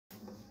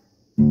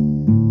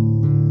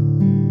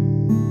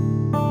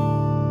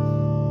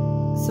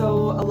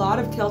lot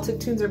of Celtic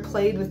tunes are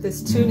played with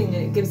this tuning,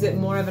 and it gives it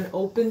more of an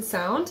open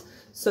sound.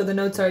 So the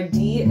notes are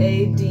D,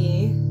 A,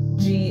 D,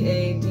 G,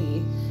 A,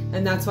 D,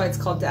 and that's why it's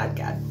called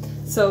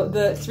DADGAD. So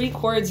the 3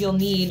 chords you'll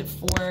need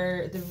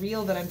for the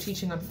reel that I'm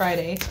teaching on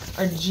Friday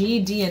are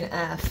G, D, and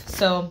F.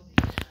 So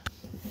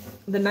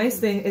the nice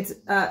thing, it's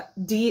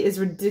D is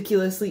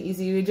ridiculously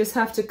easy. You just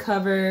have to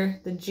cover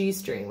the G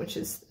string, which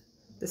is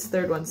this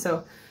 3rd one.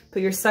 So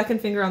put your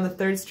 2nd finger on the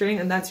 3rd string,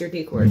 and that's your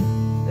D chord.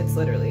 It's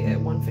literally at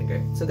 1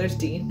 finger. So there's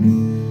D.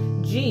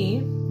 G,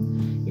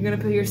 you're gonna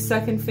put your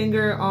 2nd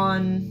finger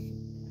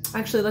on,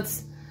 actually I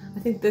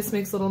think this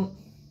makes little,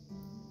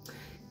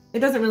 it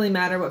doesn't really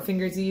matter what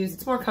fingers you use.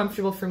 It's more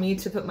comfortable for me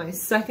to put my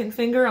 2nd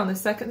finger on the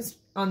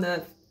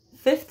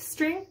 5th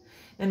string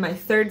and my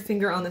 3rd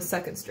finger on the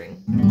 2nd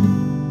string.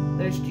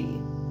 There's G.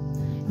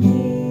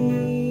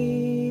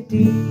 G, D,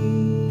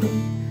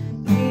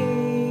 G,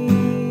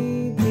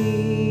 D,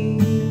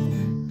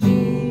 G,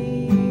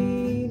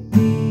 D,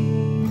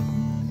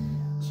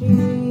 G,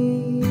 D.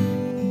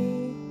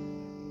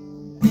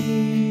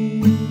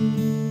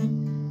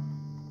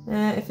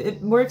 If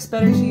it works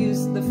better to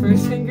use the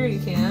 1st finger, you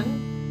can.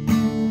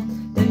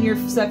 Then your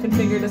 2nd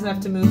finger doesn't have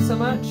to move so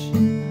much.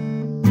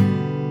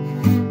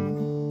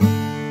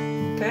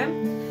 Okay?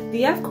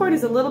 The F chord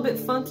is a little bit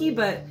funky,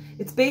 but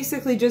it's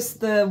basically just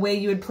the way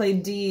you would play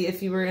D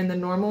if you were in the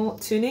normal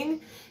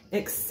tuning,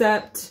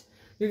 except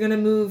you're going to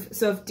move,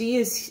 so if D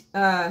is,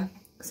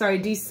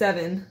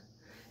 D7,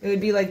 it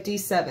would be like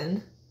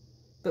D7,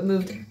 but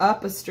moved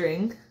up a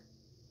string,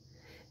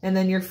 and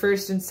then your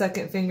 1st and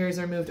 2nd fingers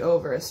are moved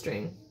over a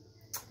string.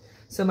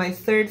 So my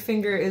 3rd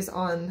finger is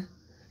on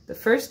the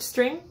 1st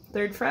string,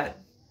 3rd fret.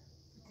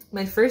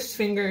 My 1st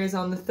finger is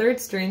on the 3rd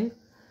string,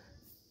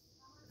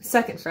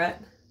 2nd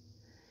fret.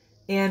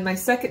 And my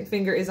 2nd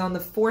finger is on the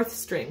 4th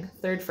string,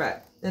 3rd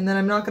fret. And then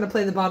I'm not going to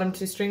play the bottom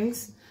 2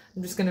 strings.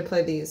 I'm just going to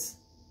play these.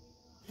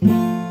 4.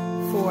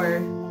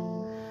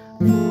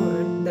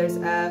 There's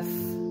F.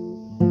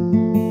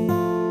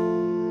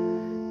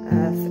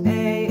 F,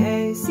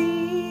 A,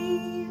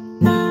 C.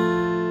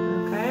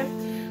 Okay.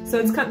 So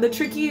it's kind of, the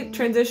tricky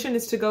transition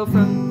is to go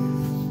from,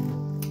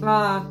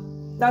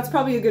 that's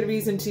probably a good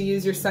reason to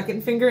use your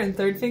 2nd finger and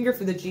 3rd finger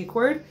for the G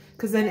chord,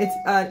 because then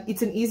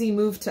it's an easy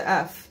move to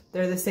F.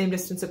 They're the same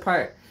distance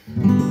apart.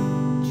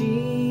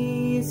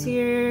 G is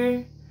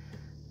here,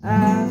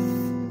 F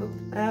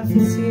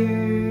is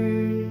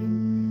here,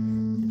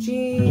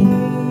 G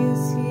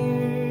is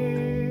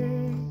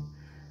here,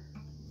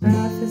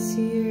 F is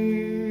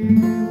here,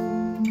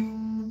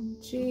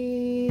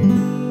 G,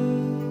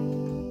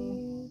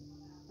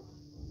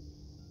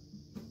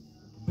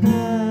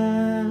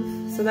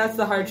 F. So that's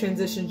the hard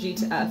transition, G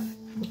to F,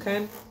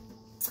 okay?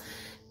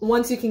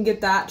 Once you can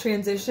get that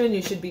transition,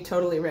 you should be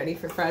totally ready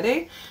for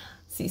Friday.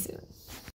 See you soon.